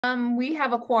We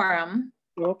have a quorum.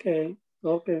 Okay.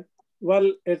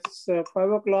 Well, it's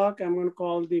 5 o'clock. I'm going to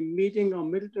call the meeting of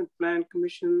Middleton Plan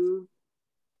Commission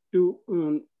to,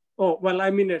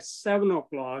 it's 7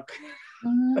 o'clock.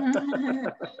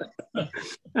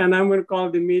 And I'm going to call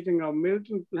the meeting of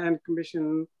Middleton Plan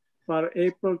Commission for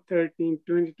April 13,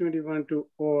 2021 to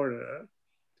order.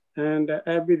 And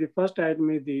Abby, the first item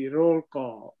is the roll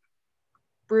call.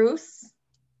 Bruce?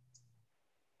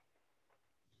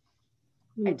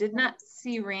 I did not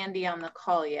see Randy on the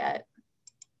call yet.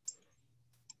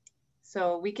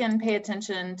 So we can pay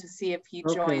attention to see if he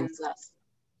joins us.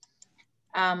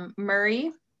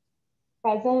 Murray?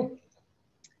 Present.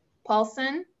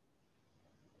 Paulson?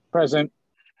 Present.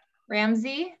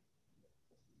 Ramsey?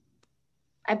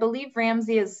 I believe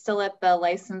Ramsey is still at the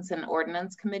License and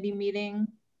Ordinance Committee meeting.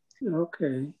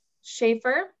 Okay.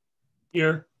 Schaefer?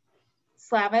 Here.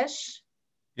 Slavish?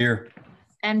 Here.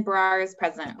 And Brar is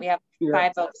present. We have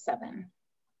 5 of 7.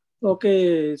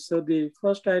 Okay, so the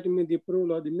first item is the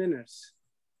approval of the minutes.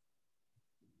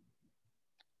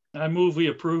 I move we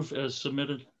approve as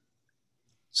submitted.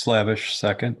 Slavish,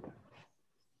 second.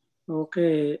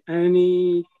 Okay,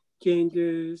 any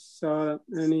changes or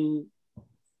anything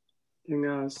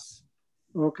else?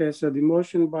 Okay, so the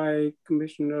motion by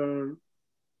Commissioner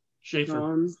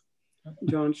Schaefer.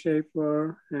 John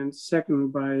Schaefer, and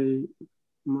second by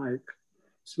Mike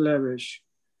Slavish.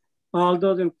 All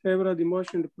those in favor of the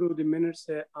motion to approve the minutes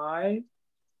say aye.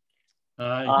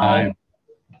 Aye.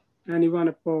 Anyone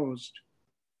opposed?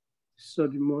 So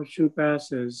the motion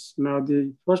passes. Now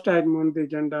the first item on the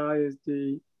agenda is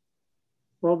the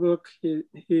public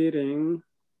hearing.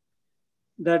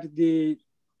 That is the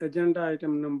agenda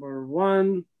item number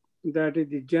 1. That is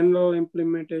the general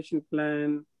implementation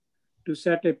plan to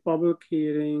set a public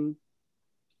hearing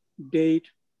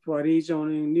date for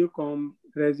rezoning Newcomb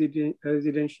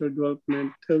residential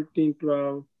development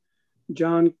 1312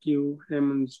 John Q.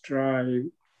 Hammonds Drive.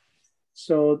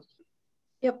 So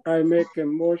I make a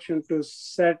motion to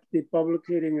set the public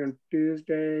hearing on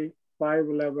Tuesday,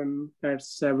 5/11 at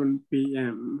 7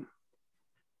 p.m.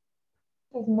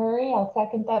 This is Murray. I'll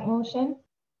second that motion.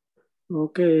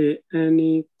 Okay,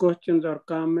 any questions or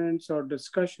comments or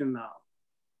discussion now?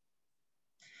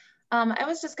 I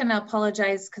was just going to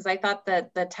apologize because I thought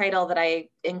that the title that I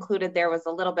included there was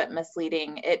a little bit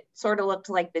misleading. It sort of looked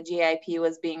like the GIP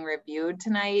was being reviewed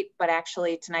tonight, but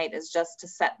actually tonight is just to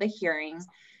set the hearing.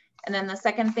 And then the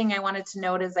second thing I wanted to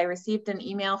note is I received an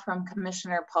email from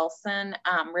Commissioner Paulson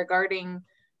regarding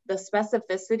the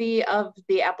specificity of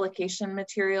the application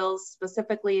materials,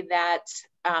 specifically that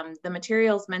the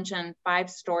materials mention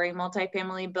 5-story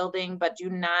multifamily building, but do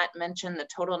not mention the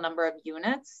total number of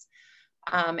units.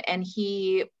 And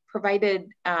he provided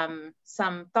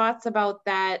some thoughts about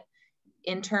that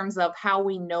in terms of how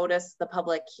we notice the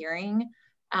public hearing.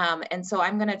 And so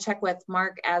I'm going to check with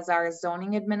Mark as our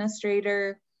zoning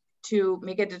administrator to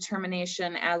make a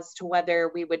determination as to whether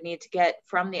we would need to get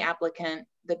from the applicant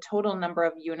the total number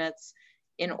of units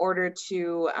in order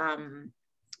to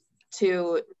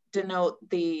denote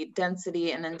the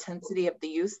density and intensity of the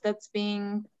use that's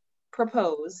being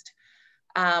proposed.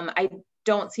 I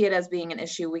don't see it as being an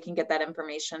issue. We can get that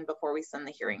information before we send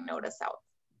the hearing notice out.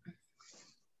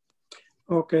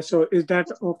 Okay, so is that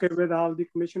okay with all the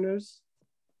commissioners?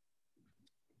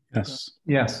 Yes.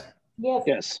 Yes. Yes.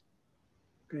 Yes.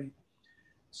 Okay,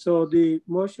 so the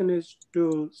motion is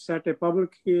to set a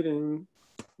public hearing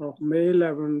of May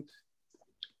 11th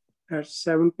at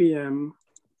 7 p.m.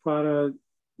 for a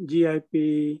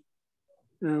GIP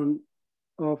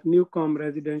of Newcomb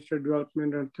residential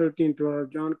development on 1312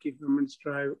 John Q. Hammonds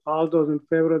Drive. All those in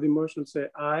favor of the motion say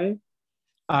aye.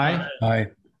 Aye.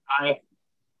 Aye. Aye.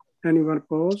 Anyone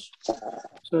opposed?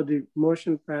 So the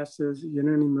motion passes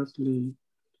unanimously.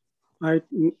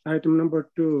 Item number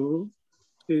 2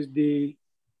 is the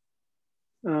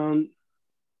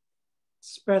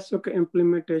specific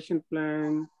implementation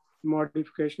plan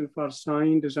modification for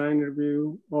sign design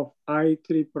review of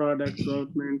I3 product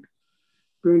development,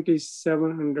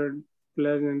 2700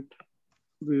 Pleasant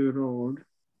View Road.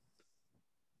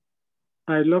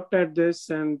 I looked at this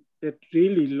and it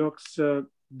really looks,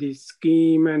 the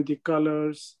scheme and the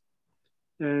colors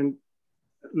and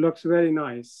looks very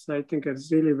nice. I think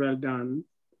it's really well done.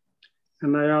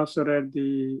 And I also read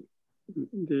the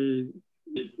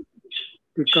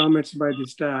comments by the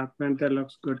staff and that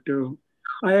looks good too.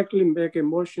 I actually make a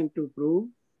motion to approve.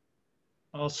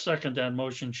 I'll second that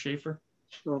motion, Schaefer.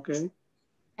 Okay.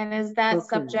 And is that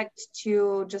subject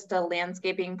to just a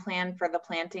landscaping plan for the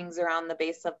plantings around the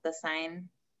base of the sign?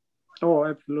 Oh,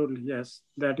 absolutely. Yes,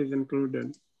 that is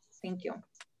included. Thank you.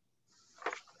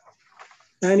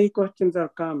 Any questions or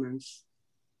comments?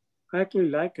 I actually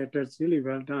like it. It's really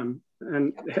well done.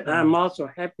 And I'm also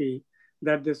happy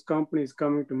that this company is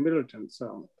coming to Middleton.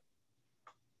 So,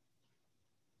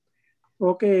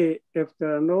 okay, if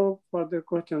there are no further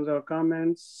questions or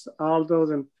comments, all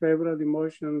those in favor of the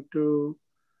motion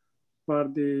for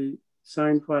the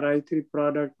sign for I3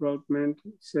 product development,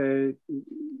 say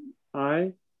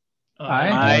aye.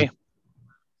 Aye.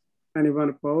 Anyone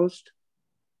opposed?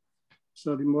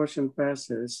 So the motion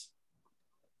passes.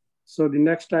 So the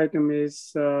next item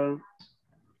is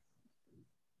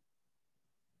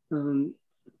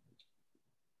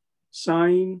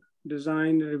sign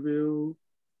design review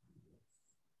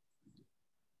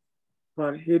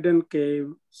for Hidden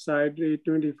Cave, Side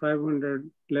 2500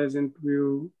 Pleasant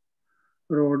View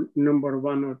Road, number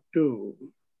 102.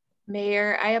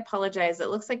 Mayor, I apologize. It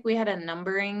looks like we had a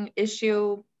numbering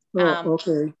issue. Oh,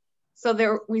 okay.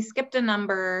 So we skipped a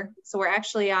number. So we're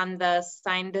actually on the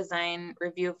sign design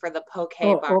review for the Poke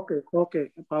Bar.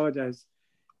 Okay, apologize.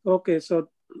 Okay, so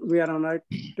we are on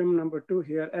item number 2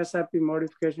 here, SRP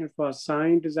modification for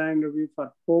sign design review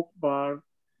for Poke Bar,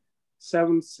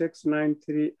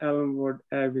 7693 Elmwood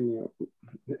Avenue.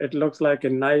 It looks like a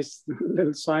nice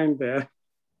little sign there.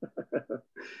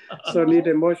 So need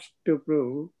a motion to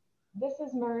approve. This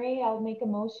is Marie. I'll make a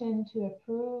motion to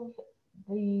approve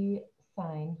the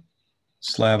sign.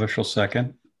 Slavish will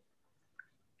second.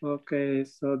 Okay,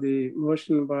 so the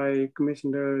motion by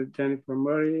Commissioner Jennifer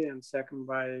Murray and second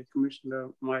by Commissioner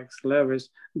Mike Slavish.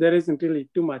 There isn't really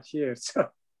too much here. So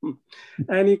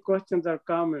any questions or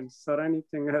comments or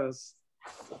anything else?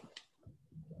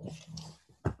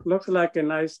 Looks like a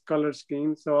nice color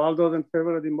scheme. So all those in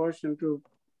favor of the motion to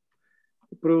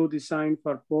approve the sign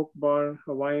for Poke Bar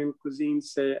Hawaiian Cuisine,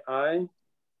 say aye.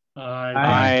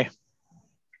 Aye.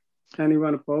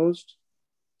 Anyone opposed?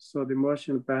 So the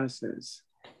motion passes.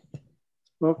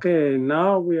 Okay,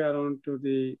 now we are on to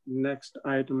the next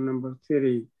item, number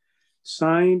 3.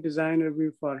 Sign design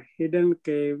review for Hidden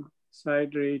Cave,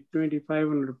 Side Rate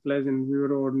 2500 Pleasant View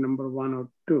Road, number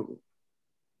 102.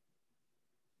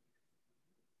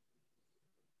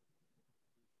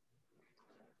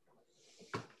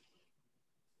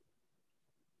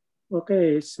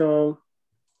 Okay, so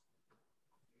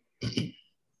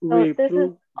we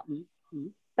approve.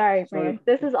 Sorry, Mayor.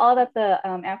 This is all that the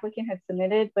applicant had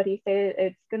submitted, but he said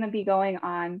it's going to be going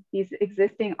on these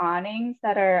existing awnings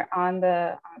that are on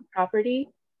the property.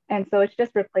 And so it's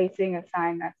just replacing a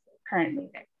sign that's currently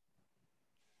there.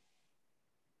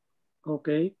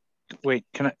 Okay. Wait,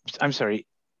 I'm sorry.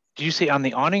 Did you say on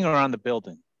the awning or on the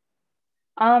building?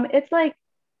 It's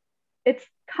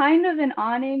kind of an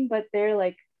awning, but they're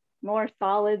like more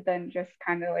solid than just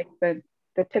kind of like the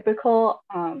typical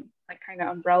like kind of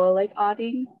umbrella-like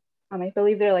awning. I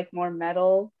believe they're like more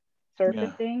metal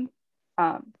surfacing.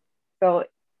 Yeah. So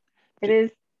it is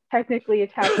technically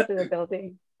attached to the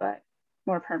building, but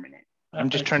more permanent. I'm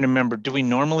just trying to remember, do we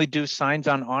normally do signs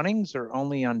on awnings or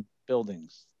only on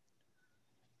buildings?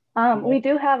 We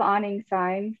do have awning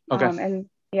signs. Okay. And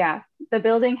yeah, the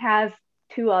building has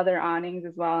 2 other awnings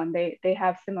as well, and they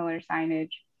have similar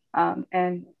signage.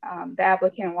 The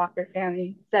applicant, Walker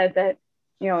Family, said that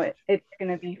it's going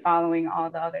to be following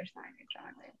all the other signage on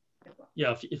it as well.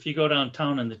 Yeah, if you go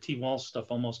downtown and the T-Wall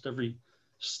stuff, almost every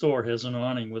store has an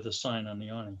awning with a sign on the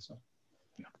awning. So,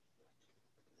 yeah.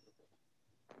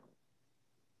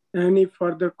 Any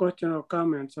further question or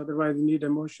comments? Otherwise, we need a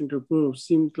motion to approve.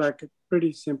 Seems like a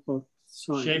pretty simple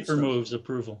sign. Schaefer moves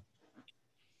approval.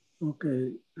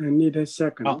 Okay, I need a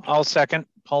second. I'll second.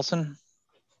 Paulson.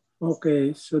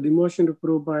 Okay, so the motion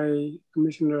approved by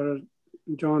Commissioner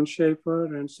John Schaefer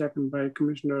and second by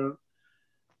Commissioner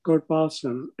Kurt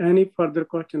Paulson. Any further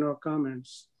question or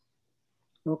comments?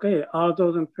 Okay, all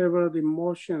those in favor of the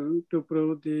motion to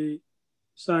approve the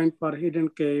sign for Hidden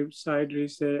Cave, side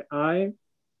say aye.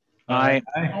 Aye.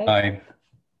 Aye.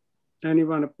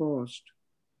 Anyone opposed?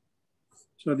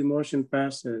 So the motion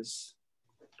passes.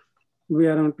 We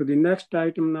are on to the next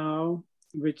item now,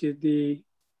 which is the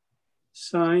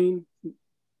sign.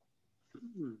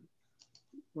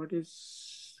 What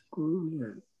is going on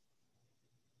here?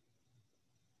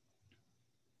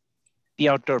 The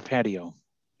outdoor patio.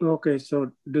 Okay,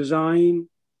 so design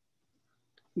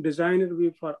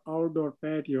review for outdoor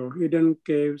patio, Hidden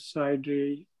Cave, Side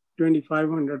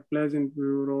 2500 Pleasant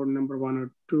View Road, number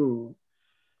 102.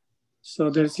 So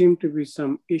there seem to be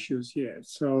some issues here.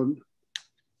 So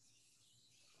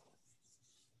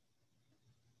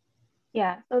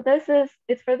yeah, so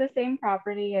it's for the same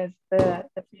property as the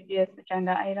previous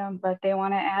agenda item, but they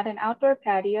want to add an outdoor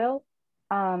patio,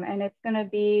 and it's going to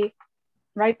be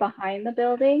right behind the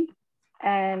building.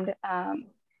 And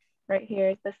right here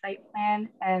is the site plan,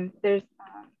 and there's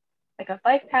like a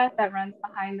bike path that runs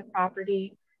behind the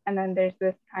property, and then there's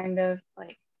this kind of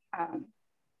like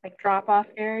drop-off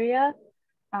area,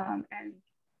 and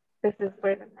this is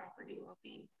where the property will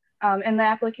be. And the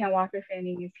applicant Walker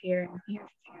Fanning is here, and he has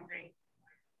his hand raised,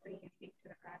 so he can speak to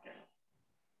the project.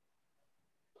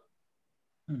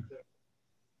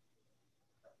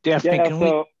 Daphne, Yeah, can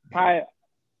so hi.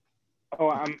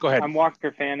 Oh, Go ahead. I'm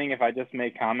Walker Fanning. If I just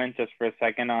may comment just for a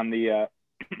second on the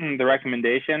the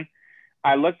recommendation.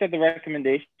 I looked at the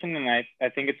recommendation, and I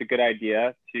think it's a good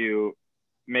idea to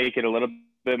make it a little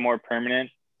bit more permanent.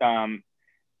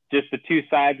 Just the two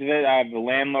sides of it. I have the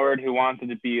landlord who wants it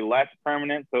to be less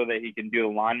permanent so that he can do the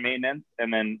lawn maintenance,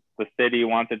 and then the city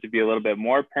wants it to be a little bit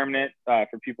more permanent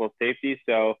for people's safety.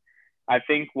 So I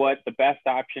think what the best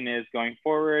option is going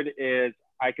forward is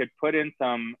I could put in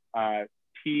some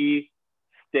T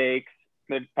stakes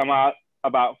that come out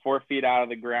about 4 feet out of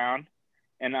the ground,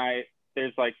 and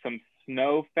there's like some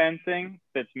snow fencing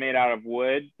that's made out of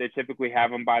wood. They typically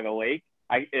have them by the lake.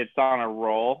 It's on a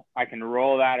roll. I can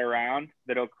roll that around.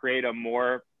 That'll create a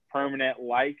more permanent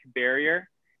like barrier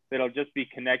that'll just be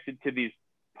connected to these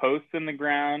posts in the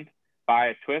ground by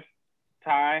a few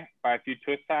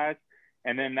twist ties.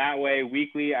 And then that way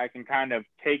weekly I can kind of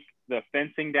take the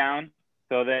fencing down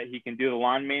so that he can do the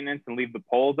lawn maintenance and leave the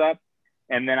poles up.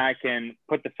 And then I can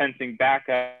put the fencing back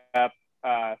up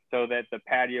so that the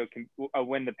patio can,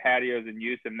 when the patio is in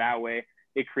use, and that way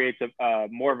it creates a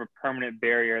more of a permanent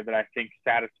barrier that I think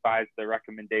satisfies the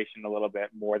recommendation a little bit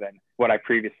more than what I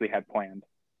previously had planned.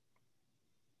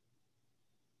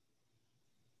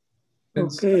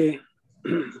 Okay.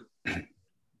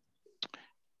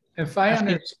 If I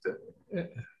understood,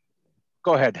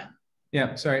 Go ahead.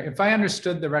 yeah, sorry. If I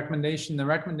understood the recommendation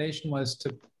was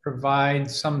to provide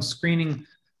some screening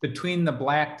between the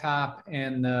blacktop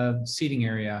and the seating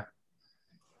area.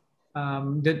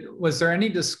 Was there any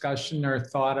discussion or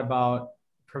thought about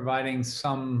providing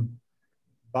some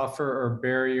buffer or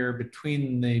barrier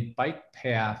between the bike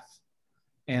path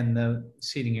and the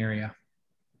seating area?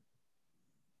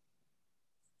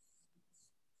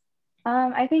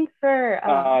 I think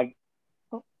for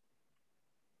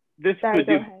this would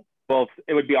do both.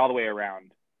 It would be all the way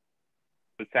around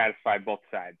to satisfy both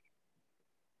sides.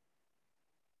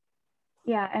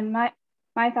 Yeah, and my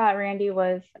thought, Randy,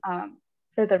 was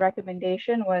for the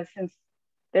recommendation was, since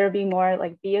there would be more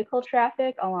like vehicle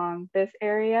traffic along this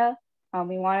area,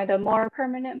 we wanted a more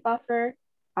permanent buffer.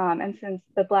 And since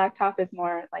the blacktop is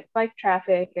more like bike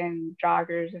traffic and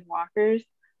joggers and walkers,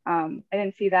 I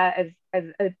didn't see that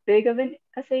as big of a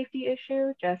safety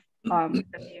issue, just the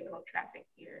vehicle traffic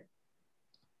here.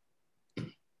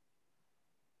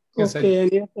 Okay,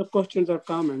 any other questions or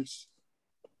comments?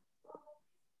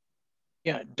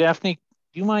 Yeah, Daphne,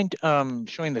 do you mind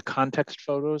showing the context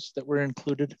photos that were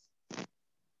included?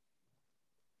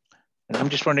 And I'm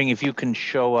just wondering if you can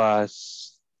show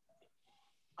us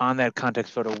on that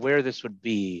context photo where this would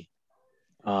be.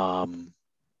 Because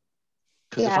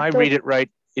if I read it right,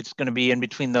 it's going to be in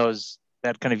between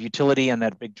that kind of utility and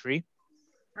that big tree.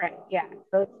 Right, yeah.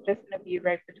 So it's just going to be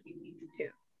right between these two.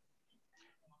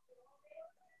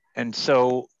 And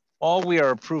so all we are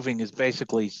approving is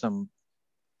basically some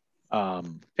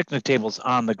picnic tables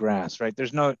on the grass, right?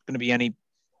 There's not going to be any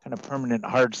kind of permanent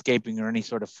hardscaping or any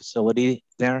sort of facility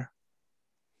there?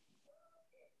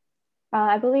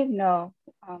 I believe no.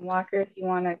 Walker, if you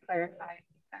want to clarify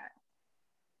that.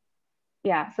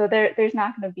 Yeah, so there's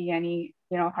not going to be any,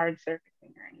 hard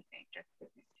surfacing or anything, just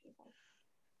picnic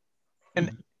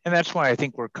tables. And that's why I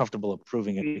think we're comfortable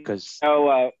approving it, because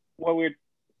a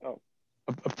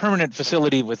permanent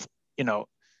facility with,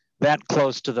 that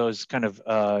close to those kind of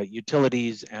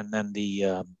utilities and then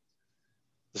the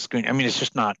screen. I mean, it's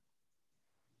just not,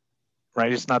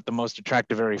 right? It's not the most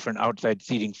attractive area for an outside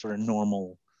seating for a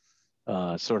normal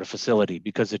sort of facility,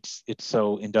 because it's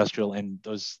so industrial, and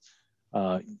those,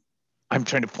 I'm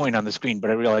trying to point on the screen,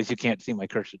 but I realize you can't see my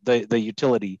cursor. The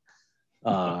utility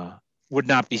would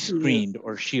not be screened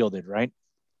or shielded, right?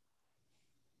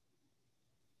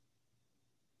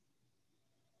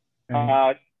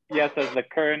 Yes, as the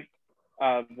current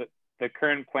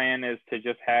plan is to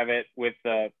just have it with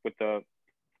the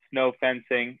snow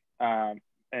fencing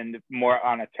and more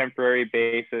on a temporary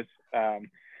basis.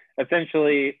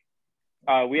 Essentially,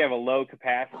 we have a low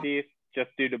capacity just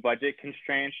due to budget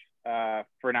constraints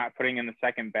for not putting in the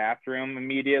second bathroom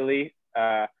immediately,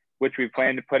 which we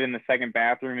plan to put in the second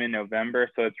bathroom in November.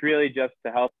 So it's really just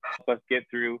to help us get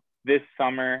through this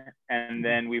summer, and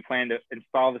then we plan to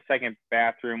install the second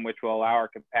bathroom, which will allow our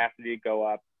capacity to go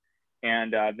up,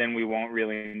 and then we won't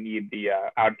really need the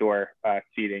outdoor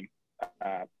seating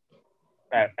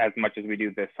as much as we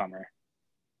do this summer.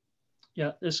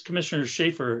 Yeah, as Commissioner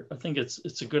Schaefer, I think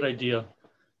it's a good idea.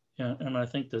 Yeah, and I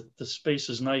think that the space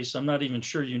is nice. I'm not even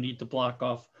sure you need to block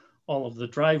off all of the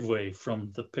driveway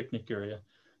from the picnic area.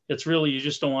 It's really, you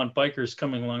just don't want bikers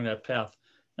coming along that path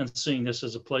and seeing this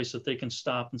as a place that they can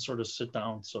stop and sort of sit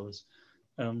down. So it's,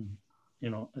 you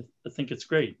know, I think it's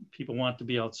great. People want to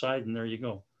be outside, and there you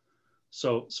go.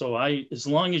 So as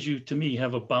long as you, to me,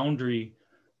 have a boundary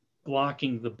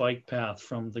blocking the bike path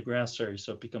from the grass area,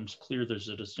 so it becomes clear there's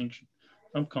a distinction,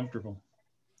 I'm comfortable.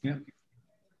 Yeah.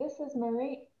 This is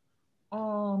Marie.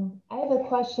 I have a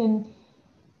question.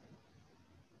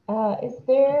 Is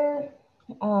there,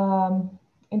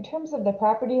 in terms of the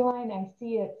property line, I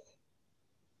see it's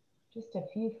just a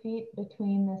few feet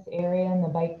between this area and the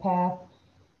bike path.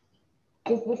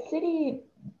 Is the city,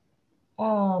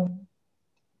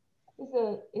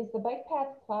 is the bike path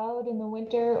plowed in the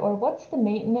winter, or what's the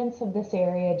maintenance of this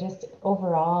area just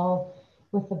overall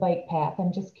with the bike path?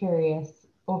 I'm just curious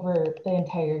over the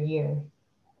entire year.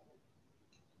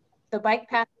 The bike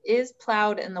path is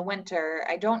plowed in the winter.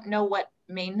 I don't know what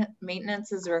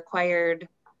maintenance is required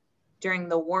during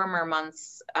the warmer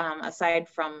months, aside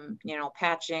from, you know,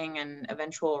 patching and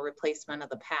eventual replacement of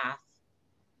the path.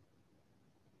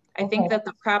 I think that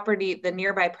the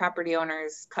nearby property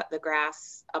owners cut the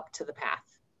grass up to the path.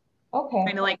 Okay.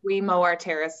 Kind of like we mow our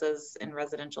terraces in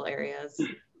residential areas.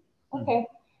 Okay.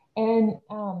 And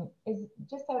is,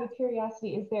 just out of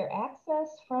curiosity, is there access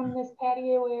from this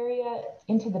patio area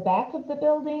into the back of the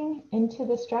building, into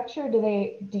the structure?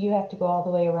 Do you have to go all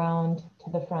the way around to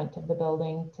the front of the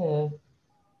building to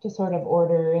sort of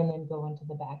order and then go into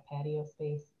the back patio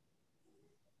space?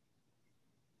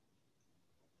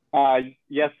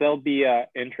 Yes, there'll be an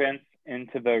entrance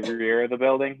into the rear of the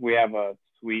building. We have a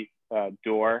suite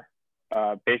door,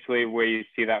 basically where you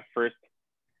see that first,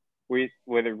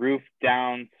 where the roof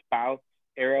down spout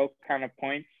arrow kind of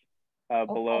points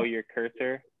below your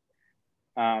cursor.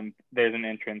 There's an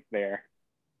entrance there.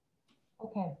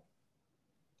 Okay.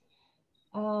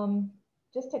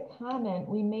 Just a comment,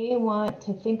 we may want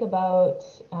to think about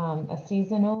a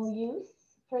seasonal use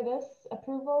for this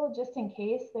approval, just in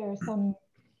case there's some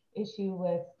issue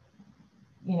with,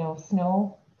 you know,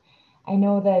 snow. I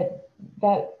know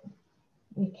that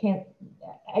we can't,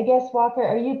 I guess, Walker,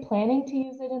 are you planning to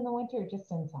use it in the winter or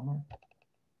just in summer?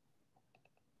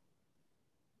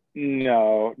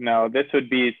 No, it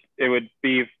would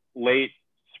be late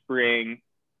spring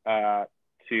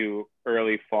to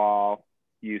early fall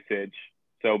usage.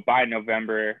 So by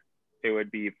November, it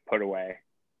would be put away.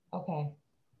 Okay.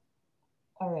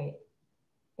 All right.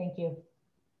 Thank you.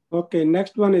 Okay,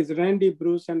 next one is Randy,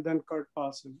 Bruce, and then Kurt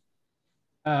Paulson.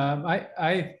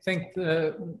 I think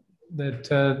that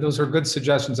those are good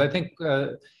suggestions. I think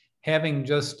having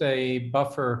just a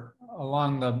buffer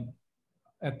along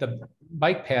at the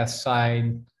bike path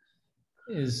side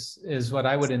is what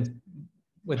I would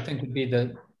think would be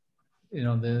the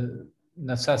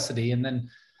necessity. And then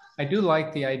I do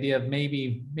like the idea of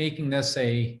maybe making this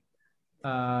a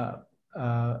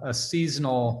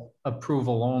seasonal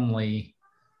approval only,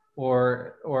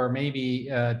 or maybe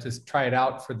just try it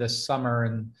out for this summer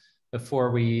and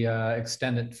before we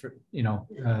extend it for,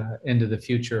 into the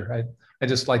future. I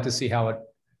just like to see how it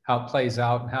plays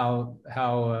out and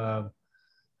how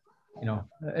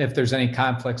if there's any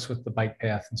conflicts with the bike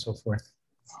path and so forth.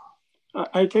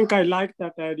 I think I like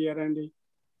that idea, Randy.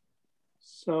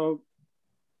 So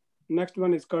next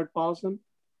one is Kurt Paulson.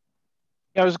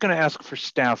 Yeah, I was going to ask for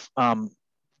staff.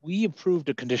 We approved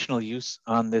a conditional use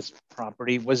on this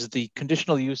property. Was the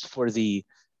conditional use for the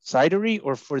cidery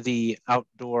or for the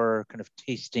outdoor kind of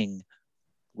tasting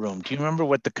room? Do you remember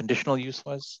what the conditional use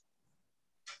was?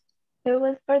 It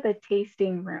was for the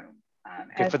tasting room.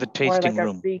 Okay, for the tasting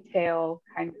room. A retail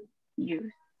kind of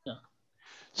use. Yeah.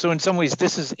 So in some ways,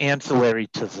 this is ancillary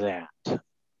to that. So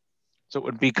it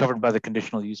would be covered by the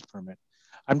conditional use permit.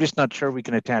 I'm just not sure we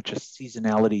can attach a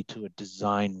seasonality to a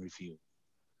design review.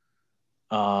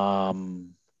 Well,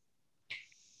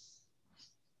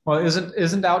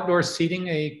 isn't outdoor seating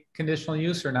a conditional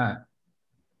use or not?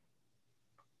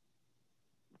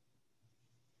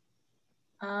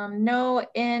 No,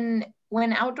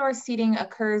 when outdoor seating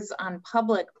occurs on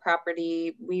public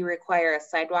property, we require a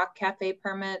sidewalk cafe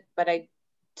permit, but I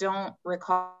don't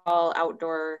recall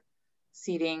outdoor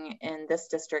seating in this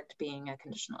district being a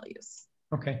conditional use.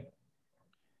 Okay.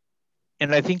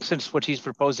 And I think since what he's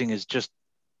proposing is just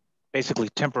basically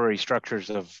temporary structures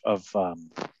of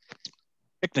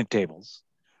picnic tables,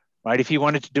 right? If he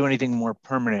wanted to do anything more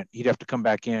permanent, he'd have to come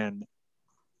back in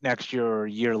next year or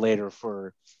a year later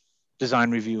for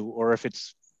design review, or if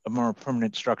it's a more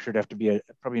permanent structure, it'd have to be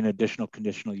probably an additional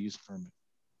conditional use permit.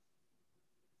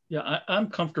 Yeah, I'm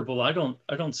comfortable. I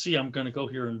don't see I'm going to go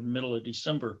here in the middle of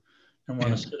December and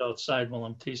want to sit outside while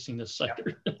I'm tasting this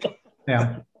cider.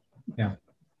 Yeah.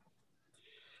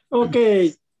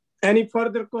 Okay. Any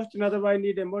further question? Otherwise, I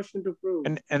need a motion to approve.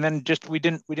 And then just we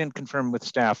didn't confirm with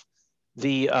staff.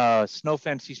 The snow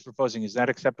fence he's proposing, is that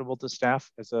acceptable to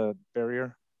staff as a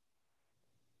barrier?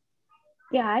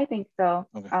 Yeah, I think so.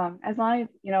 Okay. As long as,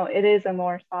 you know, it is a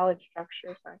more solid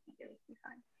structure, so I think it would be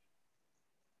fine.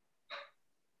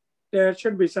 There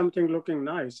should be something looking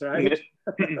nice, right?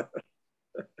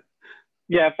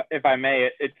 Yeah, if I may,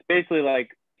 it's basically like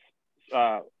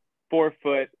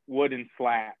 4-foot wooden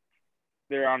slats.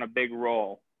 They're on a big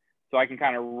roll, so I can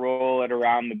kind of roll it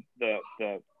around the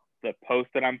post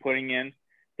that I'm putting in.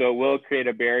 So it will create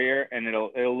a barrier, and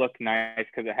it'll look nice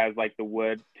because it has like the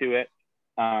wood to it.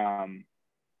 So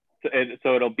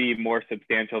it'll be more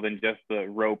substantial than just the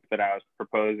rope that I was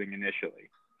proposing initially.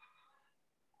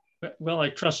 Well, I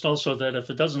trust also that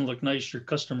if it doesn't look nice, your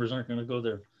customers aren't going to go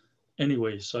there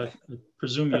anyway. So I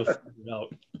presume you'll figure it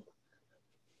out.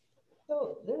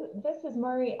 So this is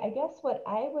Murray. I guess what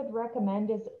I would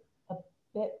recommend is a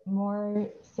bit more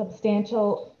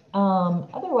substantial.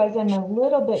 Otherwise, I'm a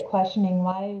little bit questioning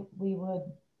why we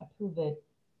would approve it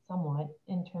somewhat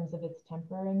in terms of its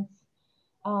temperance.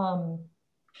 So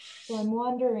I'm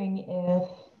wondering if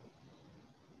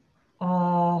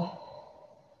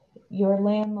your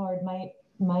landlord might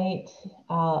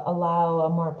allow a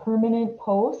more permanent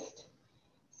post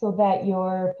so that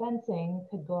your fencing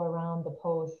could go around the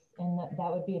posts, and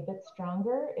that would be a bit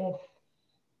stronger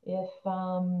if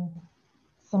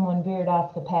someone veered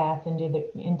off the path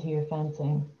into your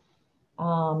fencing.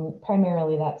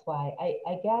 Primarily, that's why.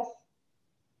 I guess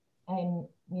I'm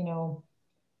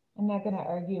not going to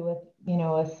argue with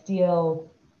a steel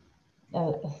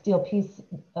piece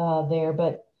there,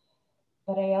 but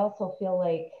I also feel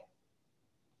like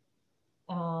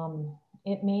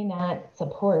it may not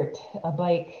support a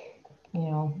bike,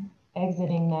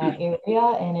 exiting that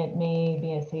area, and it may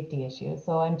be a safety issue.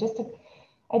 So I just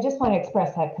want to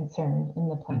express that concern in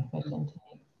the Plan Commission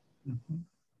tonight.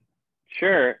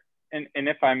 Sure, and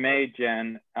if I may,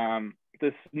 Jen,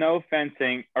 the snow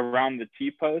fencing around the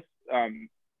T-posts,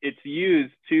 it's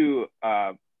used to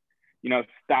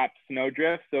stop snow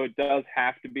drift, so it does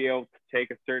have to be able to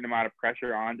take a certain amount of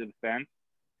pressure onto the fence.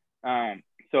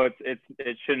 So it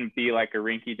shouldn't be like a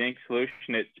rinky-dink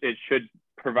solution. It should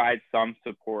provide some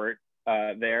support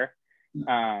there.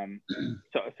 So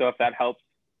if that helps.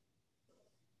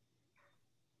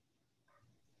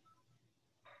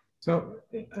 So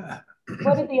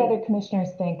what do the other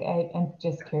commissioners think? I'm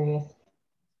just curious.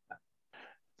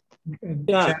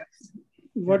 Yeah.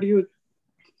 What do you?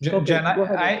 Jen,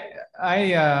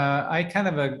 I kind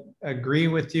of agree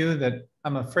with you that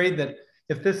I'm afraid that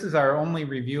if this is our only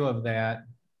review of that,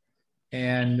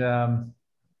 and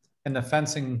the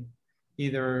fencing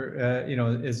either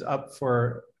is up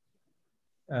for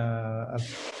a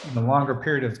longer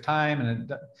period of time,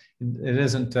 and it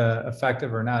isn't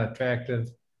effective or not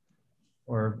attractive,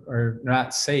 or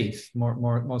not safe.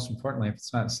 Most importantly, if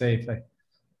it's not safe,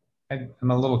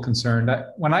 I'm a little concerned.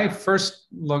 When I first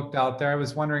looked out there, I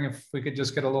was wondering if we could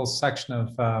just get a little section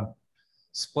of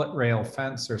split rail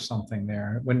fence or something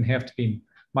there. It wouldn't have to be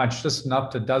much, just enough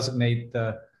to designate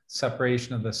the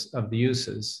separation of the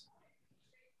uses.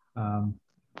 And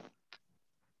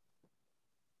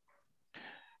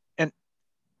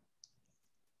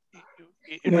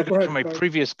in regard to my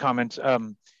previous comments,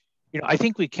 I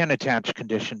think we can attach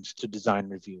conditions to design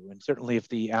review, and certainly if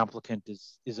the applicant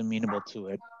is amenable to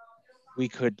it, we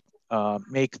could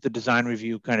make the design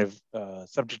review kind of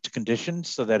subject to conditions,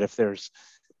 so that if there's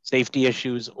safety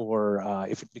issues or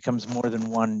if it becomes more than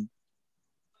one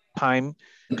time,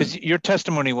 because your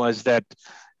testimony was that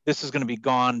this is going to be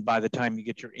gone by the time you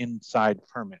get your inside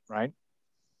permit, right,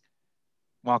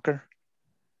 Walker?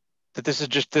 That this is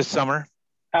just this summer?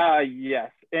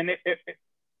 Yes, and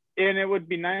it would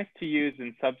be nice to use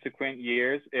in subsequent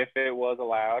years if it was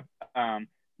allowed.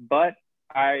 But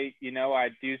I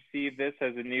do see this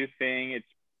as a new thing.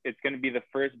 It's going to be the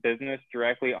first business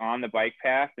directly on the bike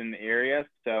path in the area.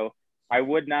 So I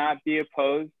would not be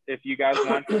opposed if you guys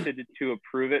wanted to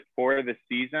approve it for the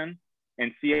season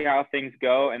and see how things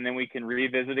go. And then we can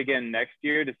revisit again next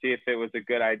year to see if it was a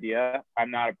good idea.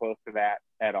 I'm not opposed to that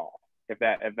at all, if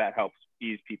that helps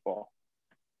ease people.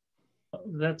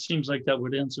 That seems like that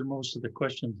would answer most of the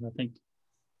questions. I think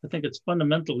it's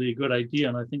fundamentally a good idea.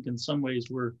 And I think in some ways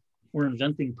we're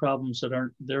inventing problems that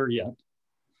aren't there yet.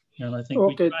 And I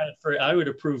think I would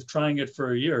approve trying it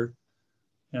for a year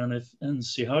and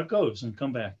see how it goes and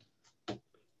come back.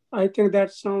 I think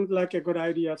that sounds like a good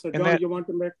idea. So And John, you want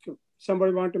to make,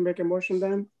 somebody want to make a motion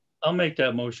then? I'll make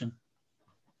that motion.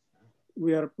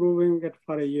 We are approving it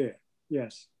for a year.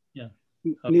 Yes. Yeah.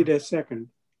 Need a second.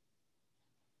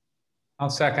 I'll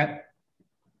second.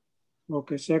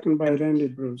 Okay, second by Randy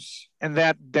Bruce. And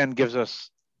that then gives us,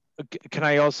 can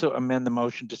I also amend the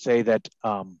motion to say that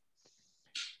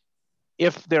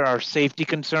if there are safety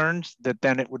concerns, that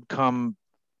then it would come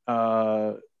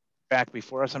back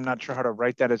before us. I'm not sure how to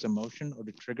write that as a motion or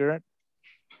to trigger it.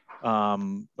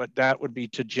 But that would be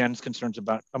to Jen's concerns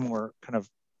about a more kind of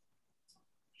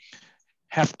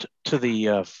heft to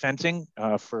the fencing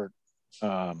for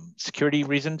security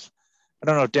reasons. I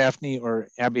don't know, Daphne or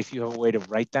Abby, if you have a way to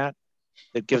write that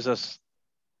gives us,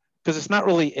 because it's not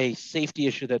really a safety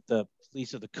issue that the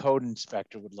police or the code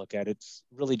inspector would look at. It's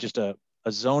really just a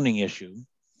zoning issue.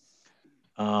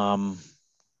 I'm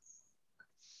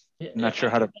not sure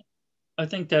how to. I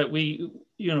think that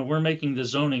we're making the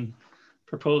zoning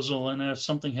proposal, and if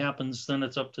something happens, then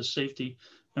it's up to safety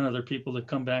and other people to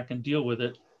come back and deal with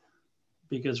it,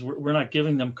 because we're not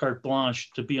giving them carte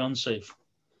blanche to be unsafe.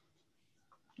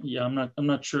 Yeah, I'm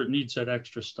not sure it needs that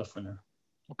extra stuff in there.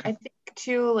 Okay. I think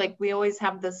too, like we always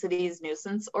have the city's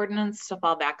nuisance ordinance to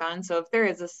fall back on. So if there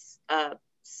is a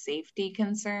safety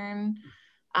concern,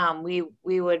 we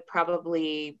would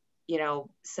probably,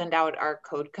 send out our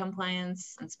code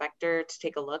compliance inspector to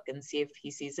take a look and see if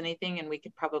he sees anything, and we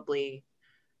could probably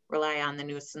rely on the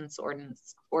nuisance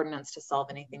ordinance to solve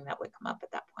anything that would come up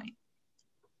at that point.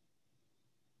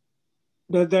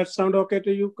 Does that sound okay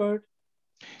to you, Kurt?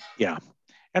 Yeah,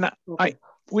 and Okay.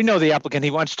 we know the applicant,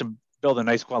 he wants to build a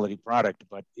nice quality product,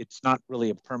 but it's not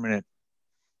really a permanent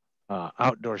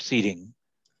outdoor seating.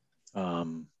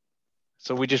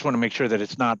 So we just want to make sure that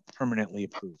it's not permanently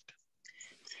approved.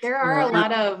 There are a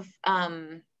lot of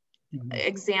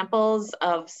examples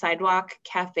of sidewalk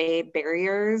cafe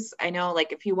barriers. I know,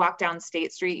 like if you walk down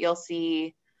State Street, you'll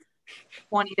see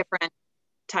 20 different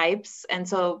types. And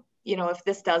so, if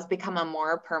this does become a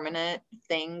more permanent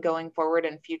thing going forward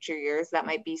in future years, that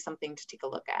might be something to take a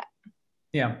look at.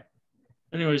 Yeah.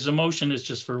 Anyways, the motion is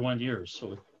just for 1 year,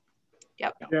 so.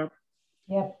 Yep.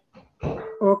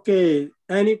 Okay,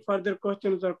 any further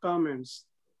questions or comments?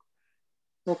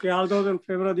 Okay, all those in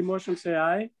favor of the motion say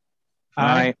aye.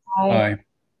 Aye. Aye.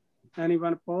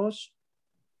 Anyone opposed?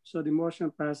 So the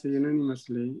motion passes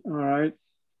unanimously. All right.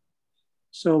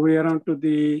 So we are on to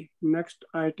the next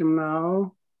item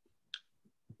now,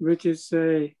 which is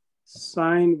a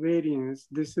sign variance.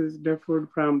 This is differed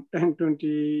from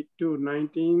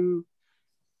 10/22/19.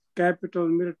 Capital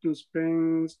Milton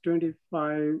Springs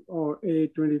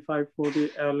 2508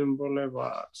 2540 Allen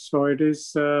Boulevard. So it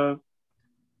is,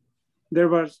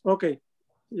 okay.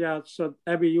 Yeah, so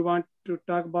Abby, you want to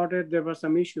talk about it? There were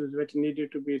some issues which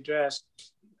needed to be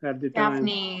addressed at the time.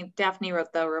 Daphne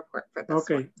wrote the report for this.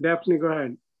 Okay, one. Daphne, go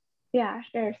ahead. Yeah,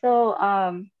 sure. So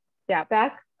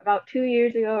back about 2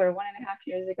 years ago or 1.5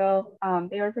 years ago,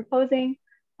 they were proposing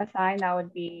a sign that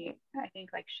would be, I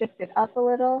think, like shifted up a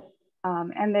little.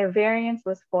 And their variance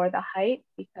was for the height,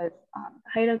 because the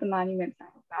height of the monument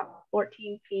sign is about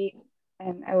 14 feet,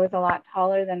 and it was a lot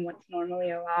taller than what's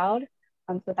normally allowed.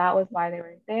 So that was why they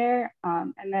were there.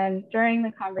 And then during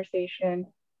the conversation,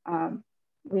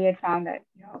 we had found that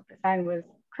the sign was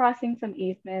crossing some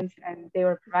easements and they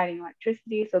were providing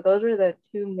electricity. So those were the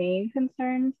two main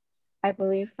concerns, I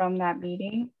believe, from that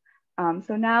meeting.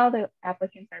 So now the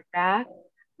applicants are back.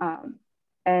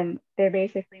 And they're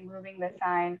basically moving the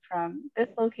sign from this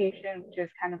location, which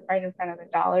is kind of right in front of the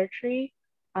Dollar Tree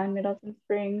on Middleton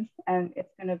Springs, and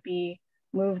it's going to be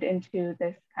moved into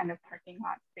this kind of parking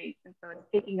lot space. And so it's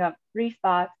taking up 3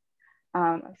 spots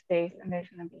of space, and there's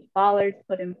going to be bollards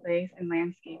put in place and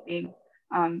landscaping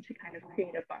to kind of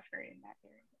create a buffer in that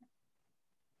area.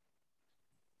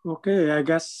 Okay, I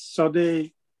guess so.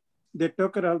 They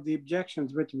took it out the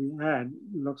objections which we had.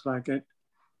 Looks like it.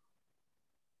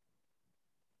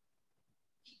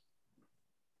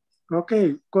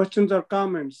 Okay, questions or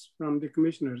comments from the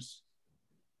commissioners?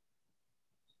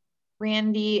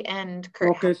 Randy and Kurt.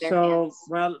 Okay, so,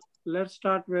 well, let's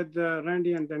start with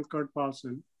Randy and then Kurt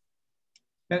Paulson.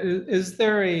 Is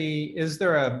there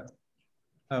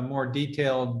a more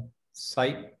detailed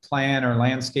site plan or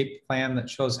landscape plan that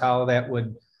shows how that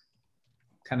would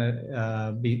kind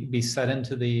of be set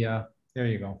into the, there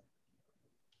you go.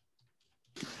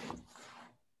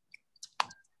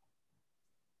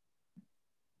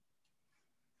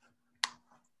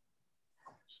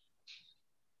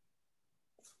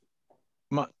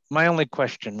 My only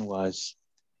question was,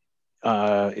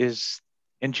 is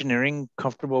engineering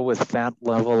comfortable with that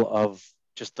level of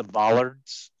just the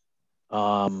bollards.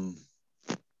 I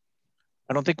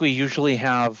don't think we usually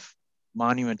have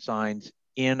monument signs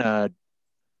in a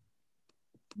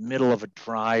middle of a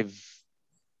drive.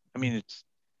 I mean, it's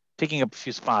taking up a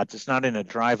few spots. It's not in a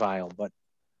drive aisle, but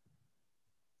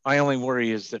my only worry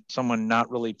is that someone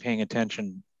not really paying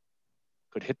attention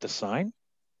could hit the sign.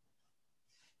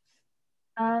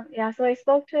 Yeah, so I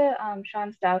spoke to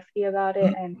Sean Stowski about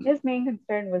it, and his main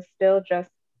concern was still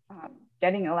just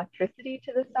getting electricity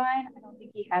to the sign. I don't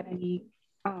think he had any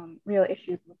real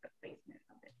issues with the placement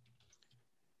of it.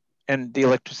 And the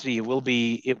electricity, it will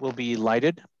be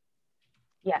lighted?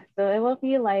 Yeah, so it will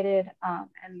be lighted,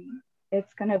 and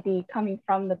it's going to be coming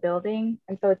from the building,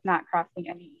 and so it's not crossing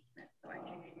any easement. So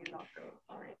engineering is also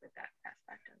all right with that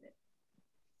aspect of it.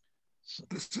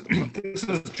 This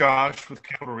is Josh with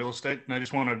Capital Real Estate, and I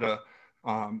just wanted to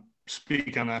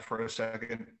speak on that for a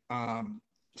second.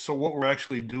 So what we're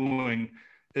actually doing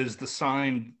is the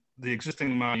sign, the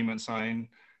existing monument sign,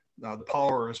 the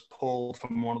power is pulled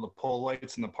from one of the pole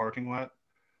lights in the parking lot.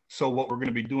 So what we're going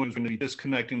to be doing is we're going to be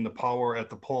disconnecting the power at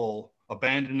the pole,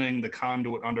 abandoning the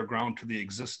conduit underground to the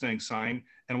existing sign,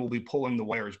 and we'll be pulling the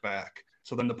wires back.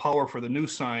 So then the power for the new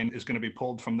sign is going to be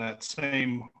pulled from that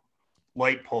same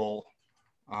light pole,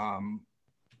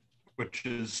 which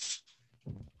is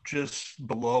just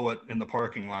below it in the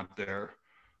parking lot there.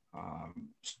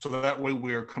 So that way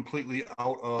we're completely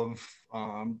out of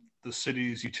the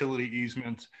city's utility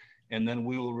easement, and then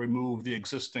we will remove the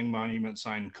existing monument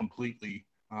sign completely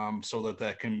so that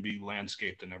that can be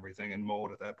landscaped and everything and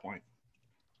mowed at that point.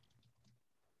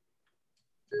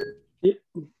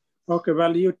 Okay,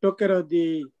 well, you took care of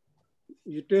the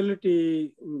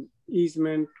utility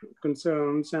easement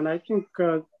concerns, and I think,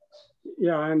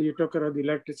 yeah, and you took care of the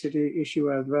electricity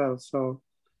issue as well. So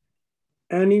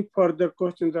any further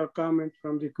questions or comments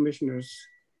from the commissioners?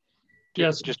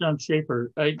 Yes, just John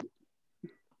Schaefer.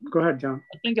 Go ahead, John.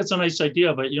 I think it's a nice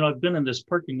idea, but I've been in this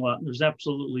parking lot and there's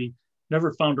absolutely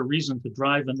never found a reason to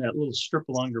drive in that little strip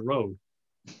along the road.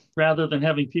 Rather than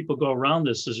having people go around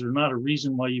this, is there not a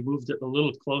reason why you moved it a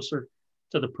little closer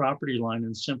to the property line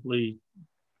and simply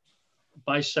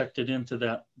bisected into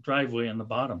that driveway in the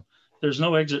bottom? There's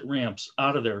no exit ramps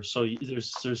out of there, so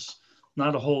there's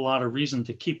not a whole lot of reason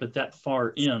to keep it that far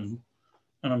in.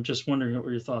 And I'm just wondering what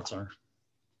your thoughts are.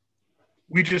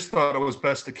 We just thought it was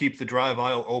best to keep the drive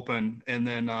aisle open and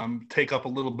then take up a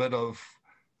little bit of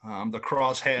the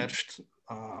cross-hatched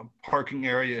parking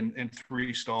area in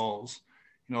 3 stalls.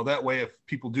 That way, if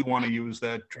people do want to use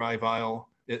that drive aisle,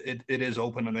 it is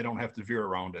open and they don't have to veer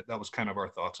around it. That was kind of our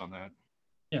thoughts on that.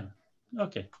 Yeah,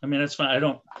 okay. I mean, that's fine. I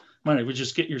don't mind. It would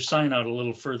just get your sign out a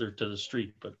little further to the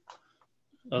street, but.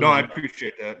 No, I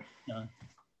appreciate that. Yeah.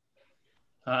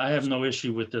 I have no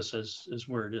issue with this as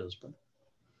where it is, but.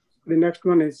 The next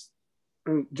one is,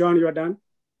 John, you are done?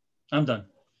 I'm done.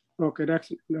 Okay,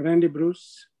 that's Randy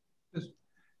Bruce.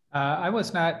 I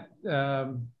was not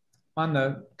on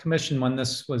the commission when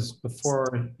this was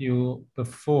before you,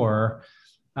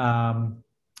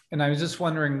 and I was just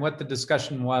wondering what the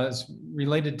discussion was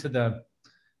related to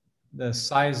the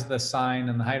size of the sign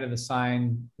and the height of the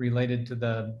sign related to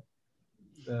the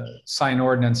sign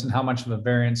ordinance and how much of a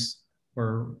variance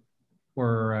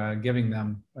we're giving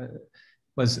them.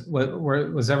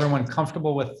 Was everyone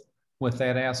comfortable with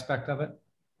that aspect of it?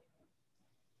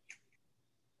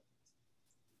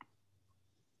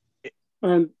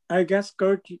 And I guess,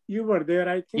 Kurt, you were there.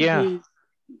 I think yeah.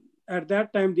 At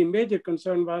that time, the major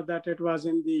concern was that it was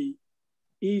in the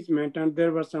easement and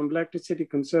there was some electricity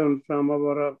concern from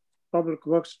our public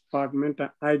works department.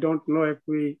 I don't know if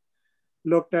we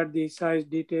looked at the size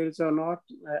details or not.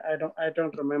 I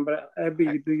don't remember.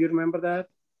 Abby, do you remember that?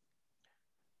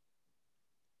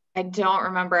 I don't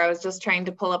remember. I was just trying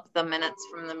to pull up the minutes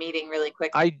from the meeting really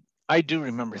quick. I do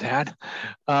remember that.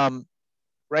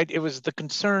 Right, it was the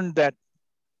concern that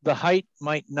the height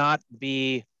might not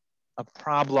be a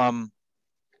problem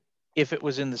if it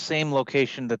was in the same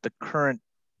location that the current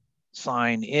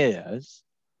sign is.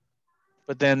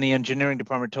 But then the engineering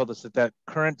department told us that that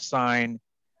current sign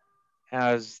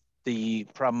has the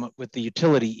problem with the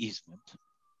utility easement.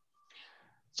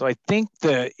 So I think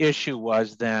the issue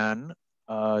was then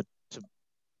to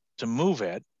move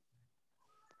it.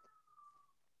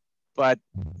 But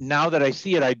now that I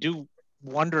see it, I do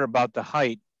wonder about the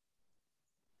height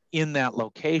in that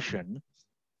location.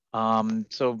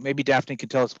 So maybe Daphne could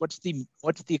tell us what's the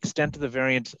extent of the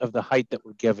variance of the height that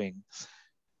we're giving,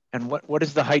 and what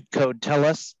does the height code tell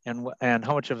us, and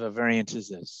how much of a variance is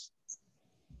this?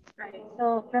 Right.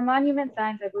 So for monument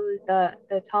signs, I believe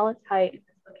the tallest height in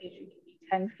this location can be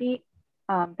 10 feet.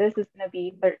 This is going to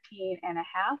be 13 and a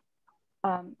half.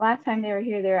 Last time they were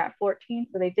here, they were at 14,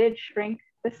 so they did shrink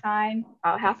the sign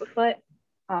about half a foot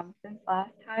since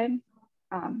last time.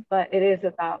 But it is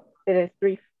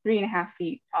 3.5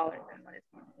 feet taller than what it's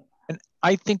normally. And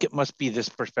I think it must be this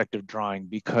perspective drawing,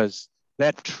 because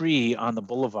that tree on the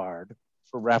boulevard,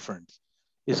 for reference,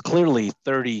 is clearly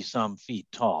 30 some feet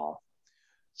tall.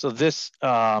 So this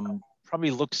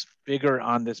probably looks bigger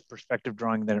on this perspective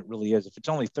drawing than it really is. If it's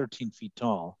only 13 feet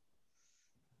tall,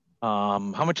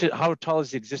 how tall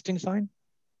is the existing sign?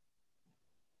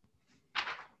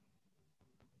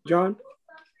 John,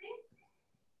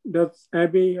 does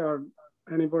Abby or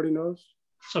anybody knows?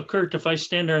 So Kurt, if I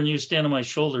stand there and you stand on my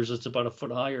shoulders, it's about a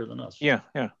foot higher than us. Yeah,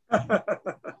 yeah.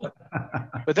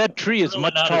 But that tree is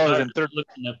much taller than 13.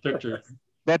 That picture.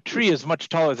 That tree is much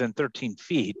taller than 13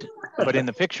 feet, but in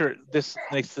the picture, this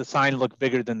makes the sign look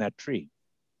bigger than that tree.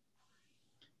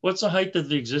 What's the height of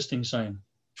the existing sign?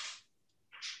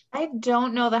 I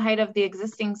don't know the height of the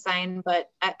existing sign, but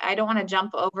I don't want to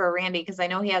jump over Randy because I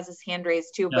know he has his hand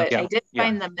raised too, but I did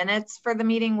find the minutes for the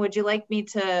meeting. Would you like me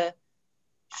to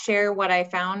share what I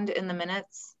found in the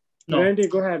minutes? No. Randy,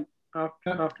 go ahead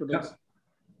after this.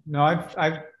 No,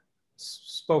 I've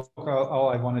spoke all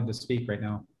I wanted to speak right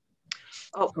now.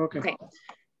 Oh, okay.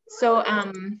 So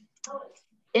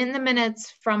in the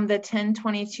minutes from the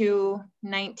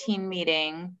 10/22/19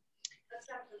 meeting,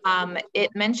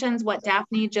 it mentions what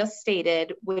Daphne just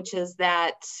stated, which is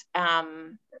that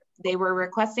they were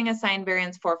requesting a sign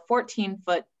variance for a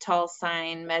 14-foot tall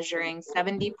sign measuring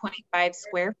 70.5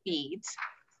 square feet.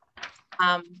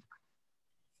 I'm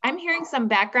hearing some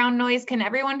background noise. Can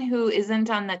everyone who isn't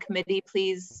on the committee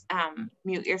please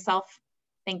mute yourself?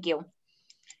 Thank you.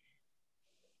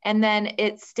 And then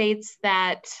it states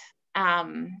that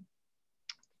a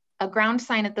ground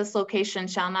sign at this location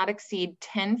shall not exceed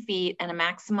 10 feet and a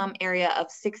maximum area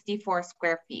of 64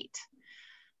 square feet.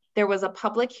 There was a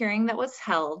public hearing that was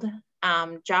held.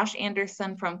 Josh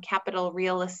Anderson from Capital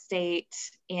Real Estate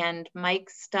and Mike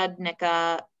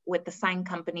Studnicka with the sign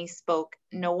company spoke.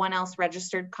 No one else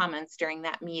registered comments during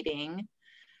that meeting.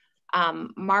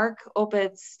 Mark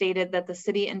Opitz stated that the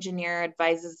city engineer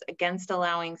advises against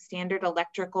allowing standard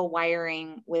electrical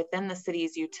wiring within the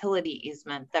city's utility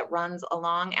easement that runs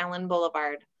along Allen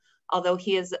Boulevard, although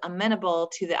he is amenable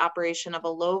to the operation of a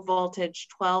low voltage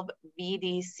 12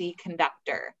 VDC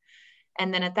conductor.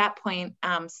 And then at that point,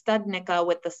 Studnicka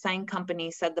with the sign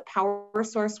company said the power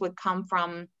source would come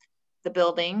from the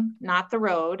building, not the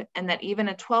road, and that even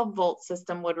a 12-volt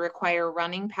system would require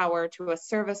running power to a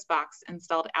service box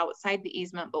installed outside the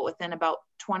easement, but within about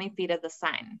 20 feet of the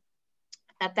sign.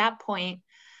 At that point,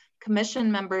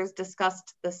 commission members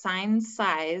discussed the sign's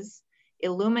size,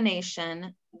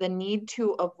 illumination, the need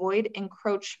to avoid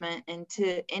encroachment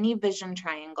into any vision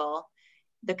triangle,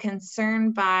 the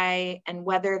concern by and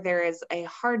whether there is a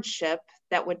hardship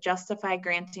that would justify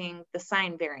granting the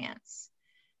sign variance.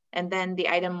 And then the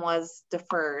item was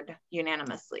deferred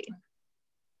unanimously.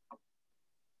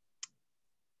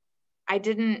 I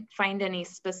didn't find any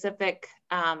specific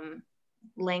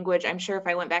language. I'm sure if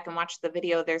I went back and watched the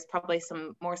video, there's probably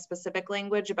some more specific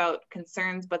language about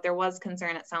concerns, but there was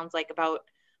concern, it sounds like, about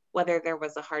whether there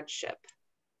was a hardship.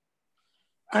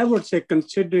 I would say,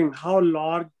 considering how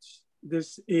large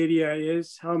this area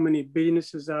is, how many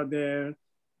businesses are there,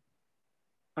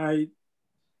 I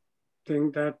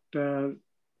think that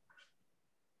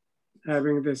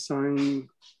having the sign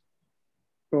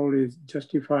probably is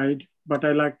justified, but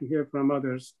I like to hear from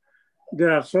others.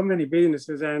 There are so many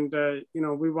businesses and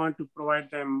we want to provide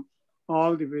them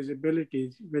all the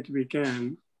visibilities which we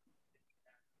can.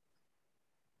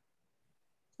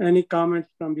 Any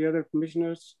comments from the other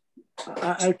commissioners?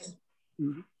 The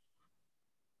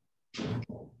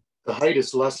height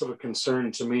is less of a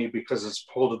concern to me because it's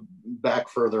pulled back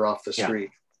further off the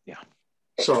street. Yeah.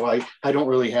 So I don't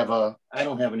really have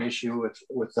an issue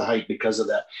with the height because of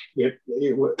that.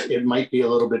 It might be a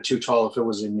little bit too tall if it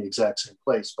was in the exact same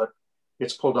place, but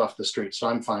it's pulled off the street, so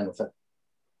I'm fine with it.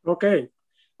 Okay,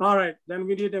 all right, then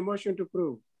we need a motion to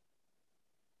approve.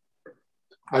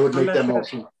 I would make that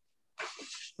motion.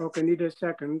 Okay, need a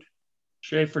second.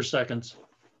 Schaefer seconds.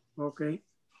 Okay.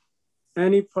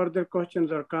 Any further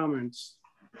questions or comments?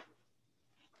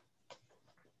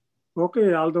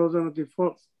 Okay, all those on the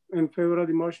in favor of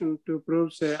the motion to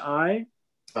approve, say aye.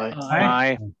 Aye.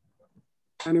 Aye.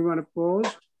 Anyone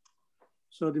opposed?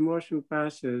 So the motion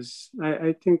passes.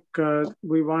 I think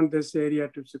we want this area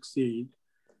to succeed.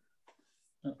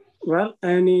 Well,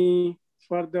 any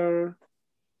further?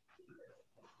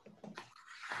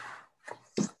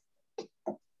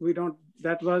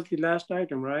 That was the last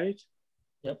item, right?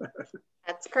 Yep.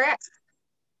 That's correct.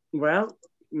 Well,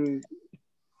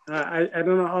 I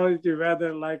don't know how is the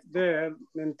weather like there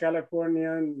in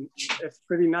California, and it's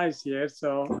pretty nice here.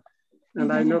 So,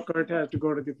 and I know Kurt has to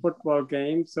go to the football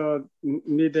game, so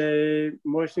need a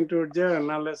motion to adjourn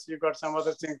unless you got some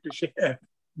other thing to share.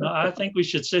 No, I think we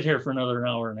should sit here for another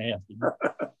hour and a half.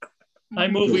 I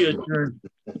move we adjourn.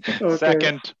 Okay.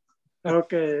 Second.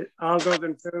 Okay, all those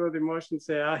in favor of the motion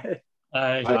say aye.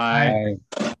 Aye.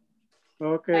 Aye.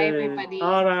 Okay. Bye, everybody.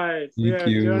 All right. We Thank are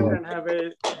adjourned you. and have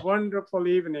a wonderful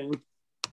evening.